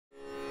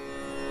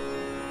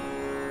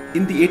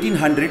In the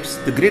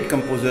 1800s, the great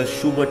composers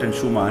Schubert and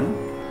Schumann,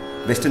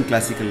 Western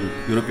classical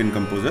European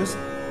composers,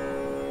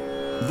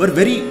 were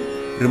very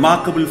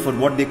remarkable for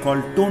what they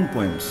call tone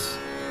poems.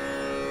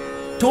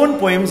 Tone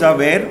poems are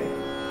where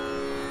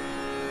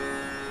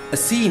a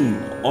scene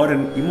or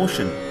an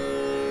emotion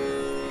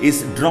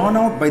is drawn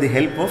out by the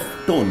help of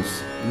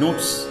tones,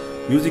 notes,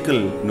 musical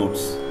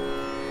notes.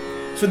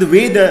 So the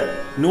way the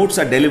notes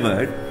are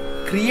delivered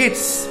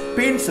paints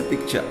a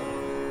picture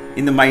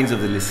in the minds of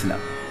the listener.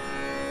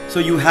 So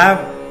you have,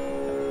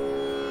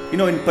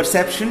 in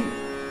perception,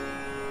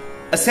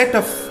 a set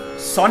of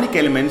sonic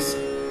elements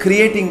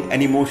creating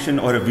an emotion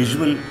or a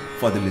visual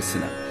for the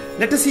listener.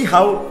 Let us see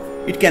how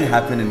it can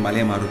happen in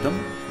Malayamarutham.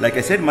 Like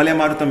I said,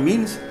 Malayamarutham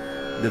means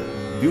the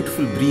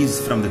beautiful breeze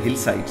from the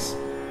hillsides.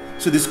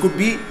 So this could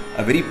be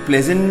a very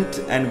pleasant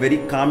and very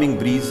calming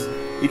breeze.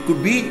 It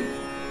could be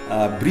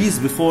a breeze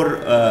before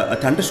a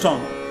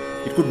thunderstorm.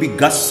 It could be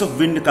gusts of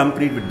wind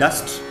accompanied with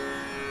dust.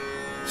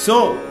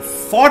 So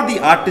for the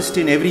artist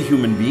in every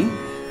human being,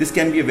 this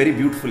can be a very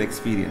beautiful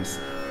experience.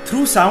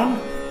 Through sound,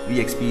 we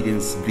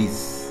experience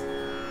breeze.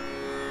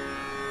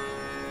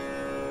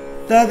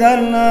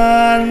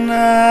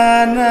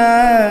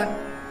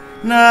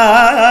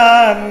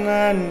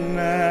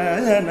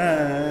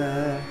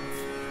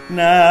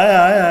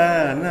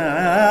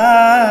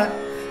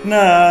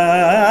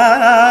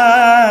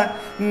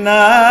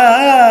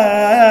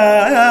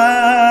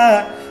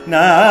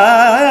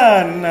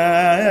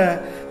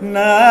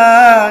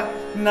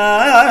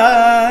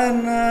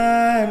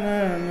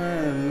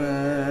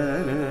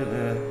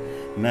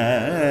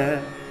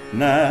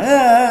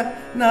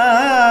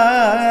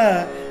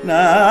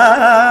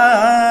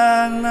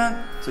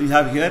 So you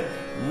have here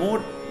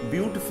more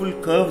beautiful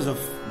curves of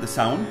the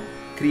sound,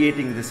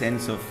 creating the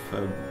sense of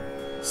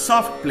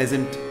soft,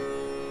 pleasant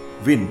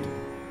wind.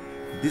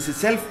 This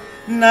itself,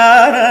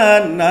 na na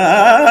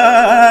na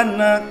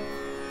na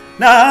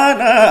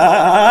na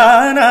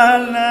na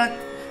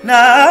na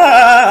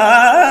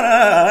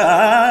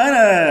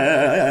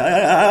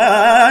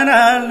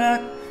na.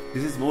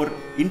 This is more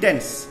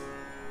intense.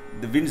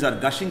 The winds are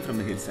gushing from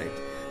the hillside.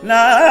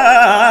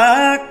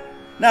 Na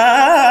na.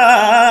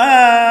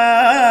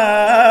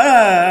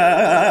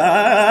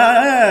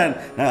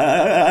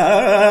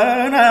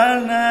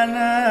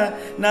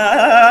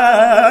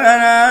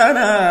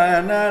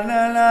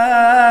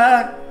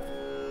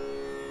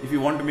 If you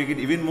want to make it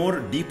even more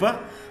deeper,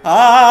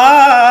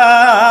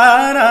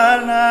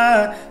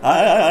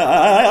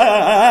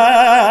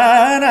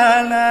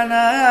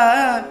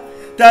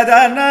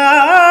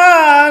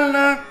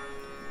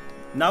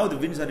 now the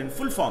winds are in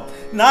full form.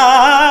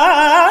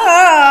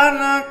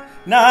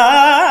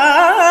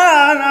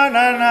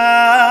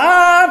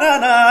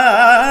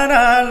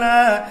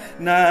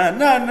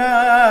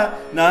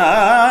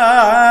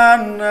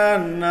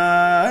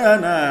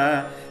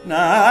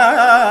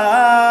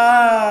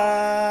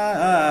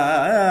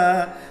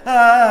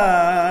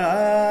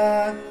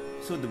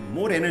 So the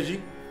more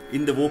energy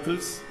in the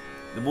vocals,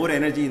 the more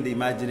energy in the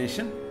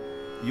imagination,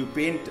 you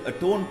paint a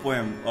tone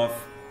poem of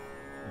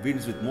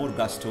winds with more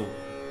gusto,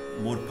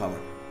 more power.